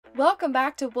Welcome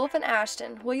back to Wolf and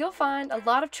Ashton, where you'll find a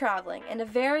lot of traveling and a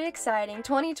very exciting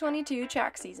 2022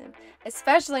 track season,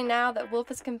 especially now that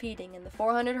Wolf is competing in the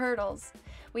 400 hurdles.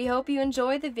 We hope you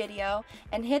enjoyed the video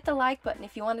and hit the like button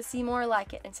if you want to see more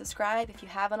like it, and subscribe if you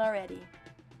haven't already.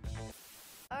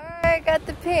 Alright, got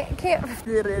the Okay,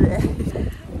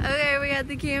 we got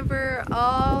the camper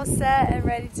all set and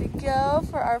ready to go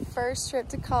for our first trip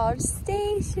to College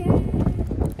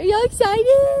Station. Are y'all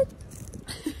excited?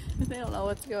 They don't know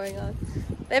what's going on.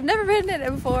 They've never ridden in it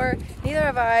before, neither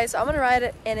have I, so I'm gonna ride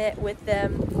it in it with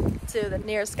them to the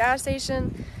nearest gas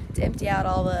station to empty out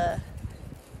all the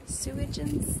sewage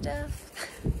and stuff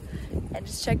and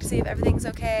just check to see if everything's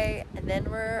okay, and then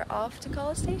we're off to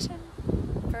College Station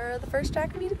for the first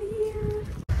track meet of the year.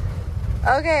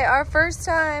 Okay, our first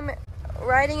time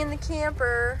riding in the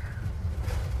camper.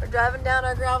 We're driving down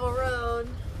our gravel road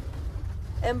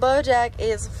and Bojack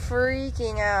is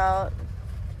freaking out.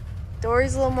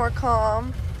 Dory's a little more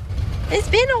calm. It's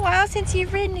been a while since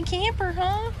you've ridden a camper,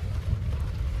 huh?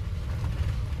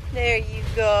 There you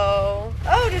go.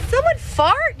 Oh, did someone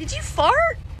fart? Did you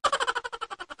fart?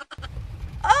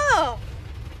 Oh,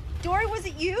 Dory, was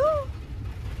it you?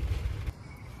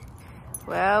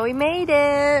 Well, we made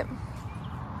it.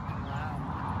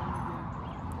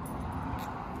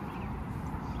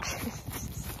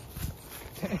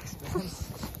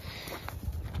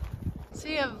 So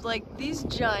you have like these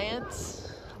giants,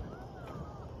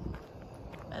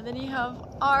 and then you have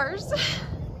ours.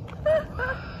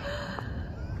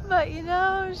 But you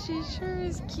know, she sure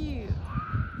is cute.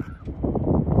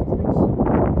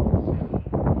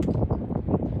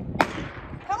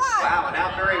 Come on! Wow, and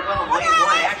out very well in lane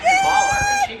one, Ashtin Mahler,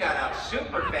 and she got out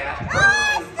super fast.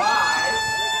 Rhodes in 5,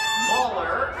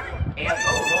 Mahler, and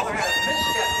Mahler had a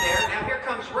misstep there. Now here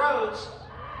comes Rhodes.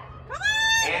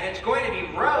 And it's going to be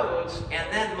Rhodes and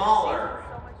then Mahler.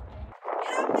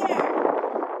 Get up there!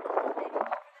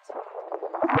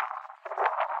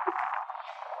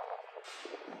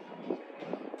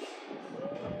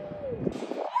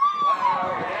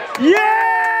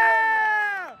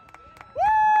 Yeah!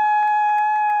 Woo!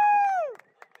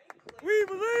 We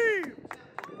believe!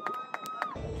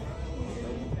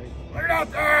 Put it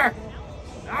out there!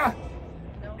 Ah!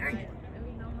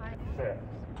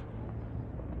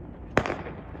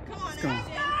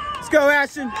 Let's go,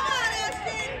 Ashton.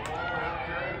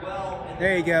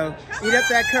 There you go. Eat up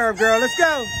that curve, girl. Let's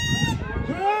go.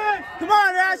 Come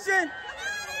on, Ashton.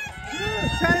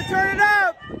 Time to turn it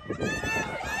up.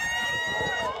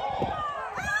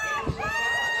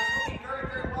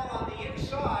 Very well on the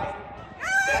inside.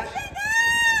 That's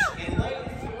in lane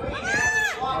 3.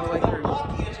 Natalie Block with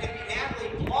Milwaukee. It's going to be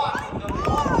Natalie Block with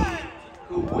Milwaukee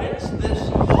who wins this.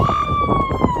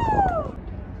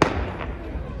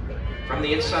 From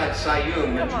the inside, Sayum,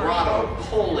 Medrado,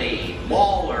 Pulley,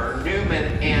 Mahler, Newman,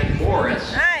 and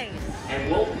Morris. Nice. And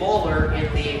Wolf Mahler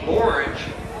in the orange,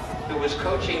 who was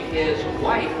coaching his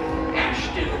wife,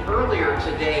 Ashtin, earlier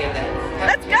today in the...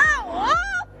 Let's go,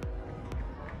 Wolf!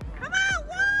 Come on,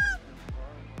 Wolf!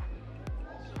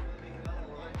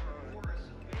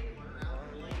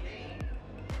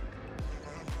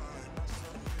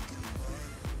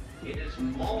 It is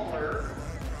Mahler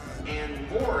and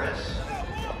Morris.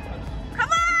 Come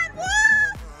on, Wolf!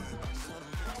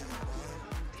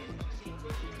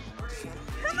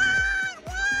 Come on,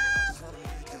 Wolf!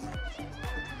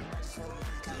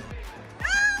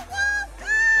 Go, Wolf,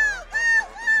 go! Go,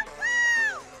 Wolf,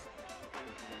 go!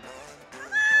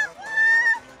 Come on,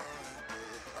 Wolf!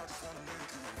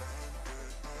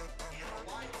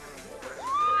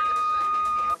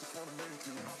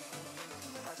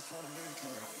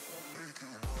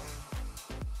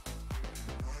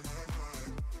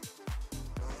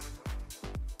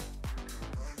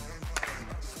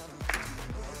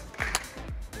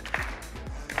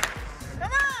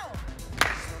 Come on!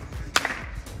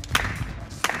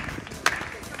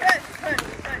 Good, good,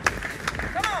 good.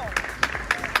 Come on!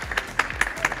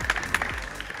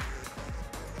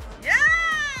 Yeah!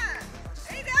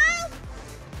 There you go!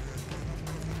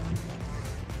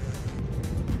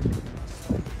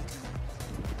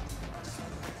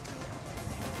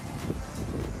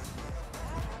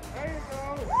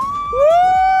 Woo!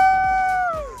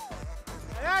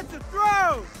 That's a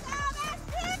throw.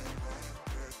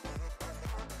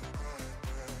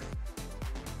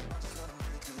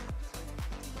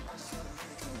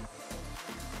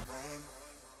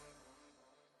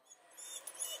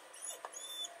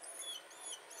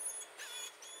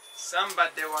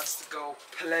 Somebody wants to go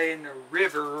play in the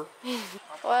river.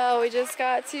 Well, we just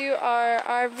got to our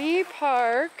RV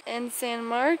park in San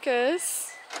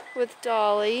Marcos with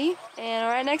Dolly, and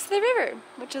right next to the river,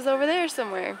 which is over there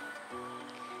somewhere.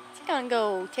 gonna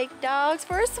go take dogs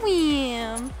for a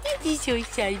swim. You're so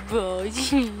excited,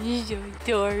 boys. You're so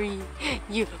Dory.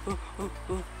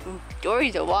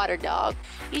 Dory's a water dog.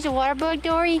 He's a water bug,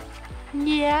 Dory?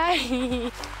 Yeah.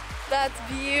 That's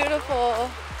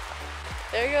beautiful.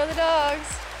 There go the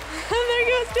dogs. There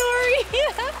goes Dory.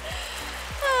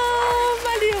 Oh,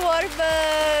 my little water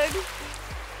bug.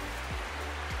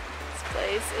 This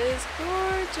place is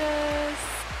gorgeous.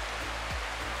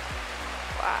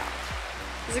 Wow.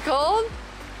 Is it cold?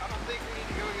 I don't think we need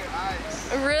to go get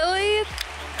ice. Really?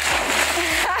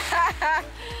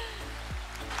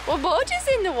 Well, Boch is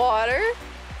in the water.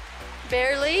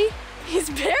 Barely. He's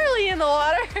barely in the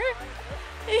water.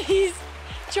 He's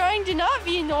trying to not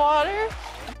be in the water.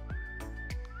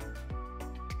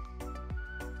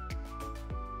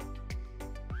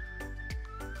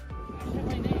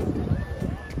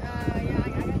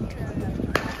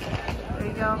 There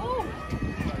you go.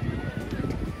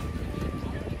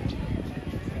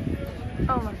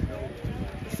 Oh my,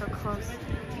 he's so close.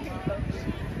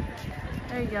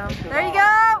 There you go. There you go!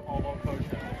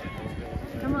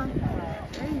 Come on.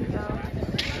 There you go.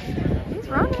 He's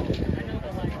running.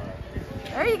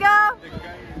 There you go.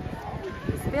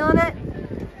 He's feeling it.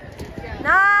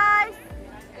 Nice!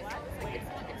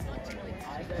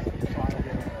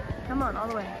 Come on, all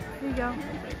the way. Here you go.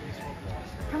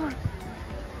 Come on.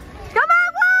 Come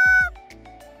on, Wolf!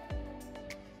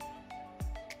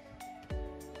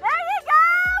 There you go!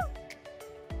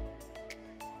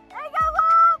 There you go,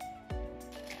 Wolf!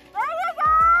 There you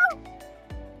go!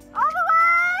 All the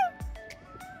way!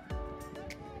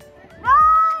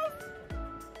 Nice!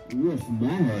 Rough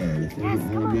ballad for an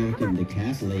All-American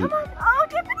decathlete. Come on. Oh,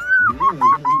 dip it Now,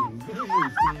 very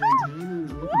fine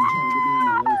timers looking to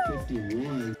target in the low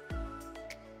 51.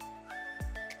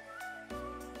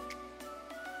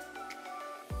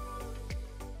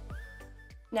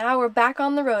 Now we're back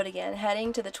on the road again,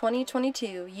 heading to the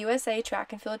 2022 USA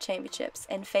Track and Field Championships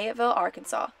in Fayetteville,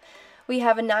 Arkansas. We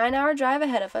have a 9-hour drive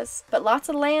ahead of us, but lots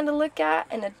of land to look at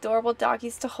and adorable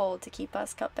doggies to hold to keep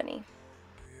us company.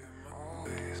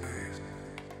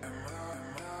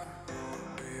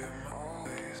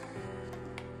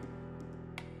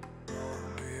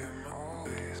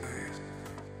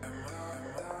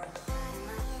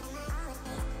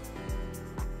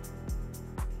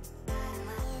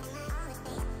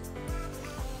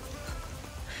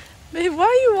 Babe, why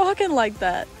are you walking like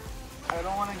that? I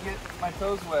don't want to get my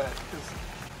toes wet because,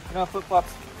 you know,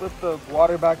 flip-flops flip the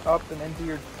water back up and into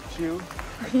your shoe.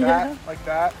 Like that, like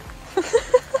that.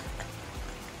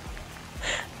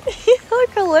 You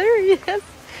look hilarious.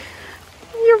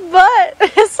 Your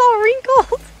butt is all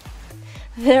wrinkled.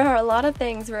 There are a lot of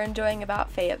things we're enjoying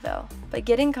about Fayetteville, but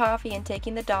getting coffee and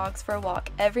taking the dogs for a walk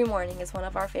every morning is one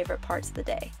of our favorite parts of the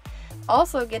day.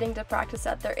 Also, getting to practice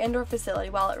at their indoor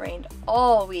facility while it rained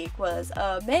all week was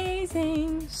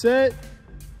amazing. Sit.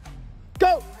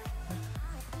 Go!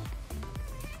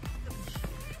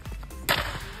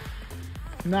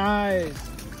 Nice.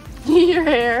 Your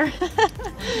hair. Just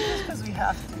because we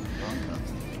have to.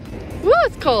 Woo,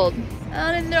 it's cold.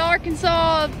 Out in the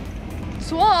Arkansas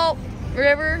swamp,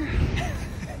 river.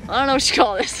 I don't know what you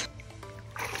call this.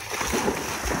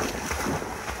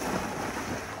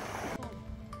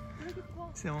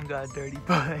 Someone got a dirty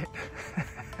butt.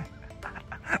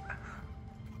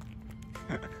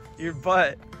 Your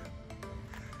butt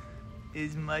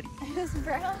is muddy. It's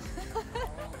brown.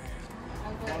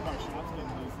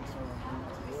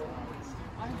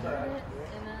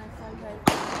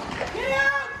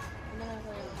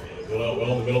 Well, in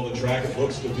the middle of the track, it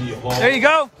looks to be Hall. There you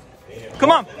go.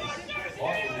 Come on.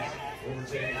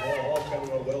 Overtaking Hall, coming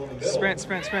well in the middle. Sprint,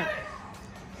 sprint, sprint.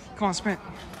 Come on, sprint.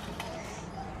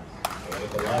 And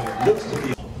the line looks to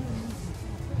be.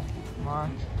 Come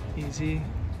on, easy.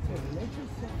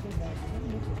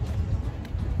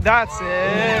 That's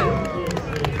it.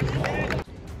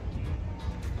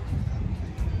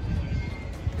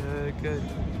 Good, good.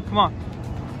 Come on.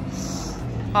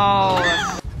 Oh,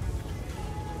 that's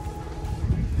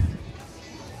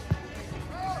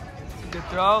a good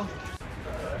throw.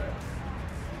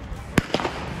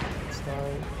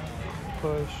 Start,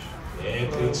 push.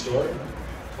 And clean start.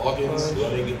 Hawkins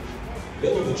running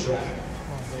middle of the track.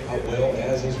 Out well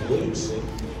as is Williamson.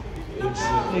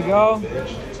 There you go.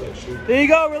 There you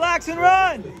go. Relax and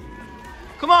run.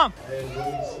 Come on.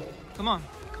 Come on.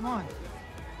 Come on.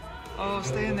 Oh,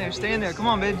 stay in there. Stay in there. Come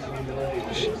on, babe.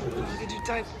 Push. Get too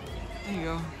tight. There you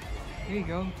go. There you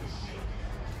go.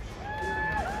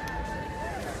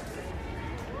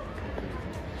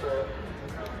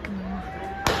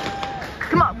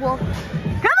 Come on, Wolf.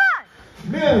 Come on!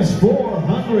 Men's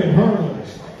 400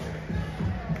 hurdles.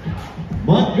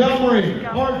 Montgomery,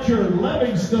 Archer,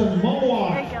 Livingston,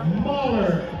 Mohawk,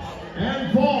 Mahler,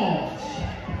 and Falls.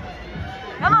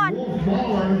 Come on. Wolf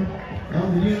Mahler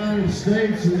of the United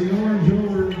States in the orange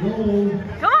over gold.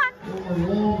 Come on.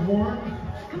 Over Longhorn.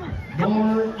 Come on.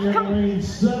 Mahler in lane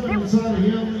 7, inside of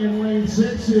him in lane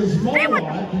 6 is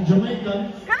Mohawk,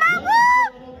 Jamaican. Come on,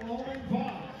 Wolf! Lane 5.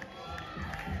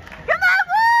 Come on,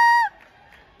 Wolf!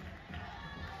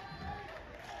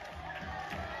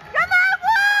 Come on,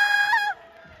 Wolf!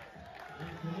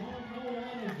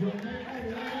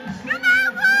 Come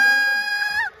on, Wolf!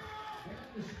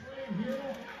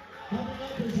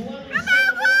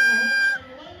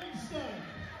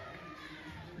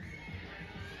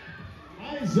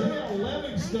 Isaiah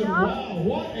Livingston, wow,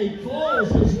 what a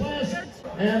close his last.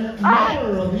 And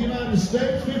Mahler of the United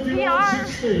States,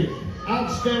 51.60.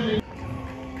 Outstanding.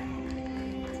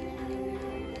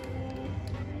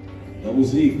 Double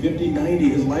Z, 50.90,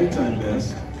 his lifetime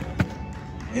best.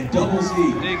 And Double Z,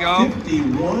 There you go.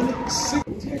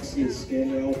 51.60. Texas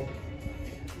standout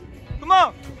Come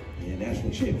on. and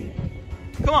national champion.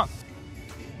 Come on.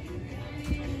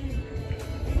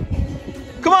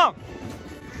 Come on.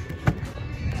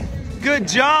 Good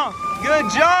jump. Good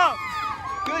jump.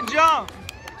 Good jump.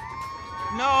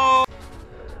 No.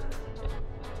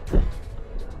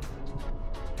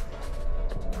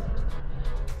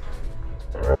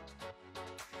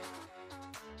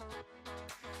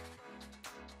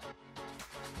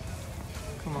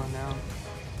 Come on now.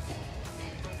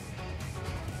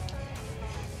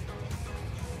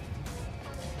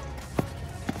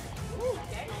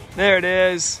 There it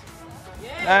is.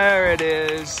 There it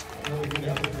is.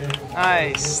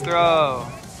 Nice throw.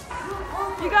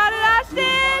 You got it,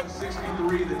 Ashtin!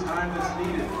 63, the time that's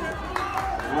needed.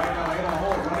 Right now, Anna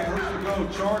Hall, running hers to go,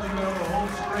 charging down the home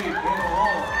straight. Anna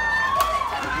Hall,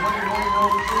 the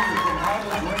 21-year-old shooter from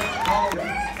Highland Ranch,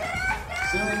 Colorado.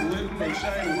 Sarah Glidden and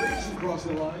Cheyenne Williamson across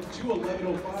the line.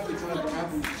 2:11.05, the time for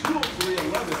Apple.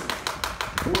 2:03.11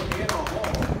 for Anna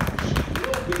Hall. She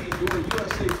will be your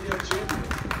USATF champion.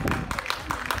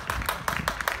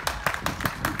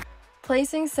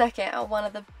 Placing second at one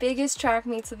of the biggest track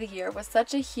meets of the year was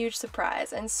such a huge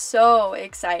surprise and so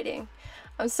exciting.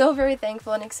 I'm so very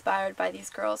thankful and inspired by these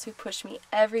girls who push me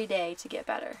every day to get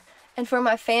better. And for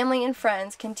my family and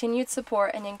friends, continued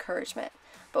support and encouragement.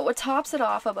 But what tops it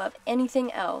off above anything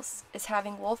else is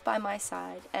having Wolf by my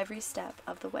side every step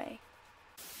of the way.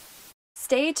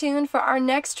 Stay tuned for our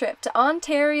next trip to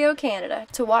Ontario, Canada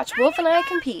to watch Wolf and I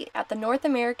compete at the North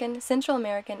American, Central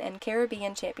American, and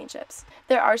Caribbean Championships.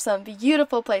 There are some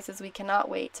beautiful places we cannot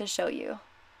wait to show you.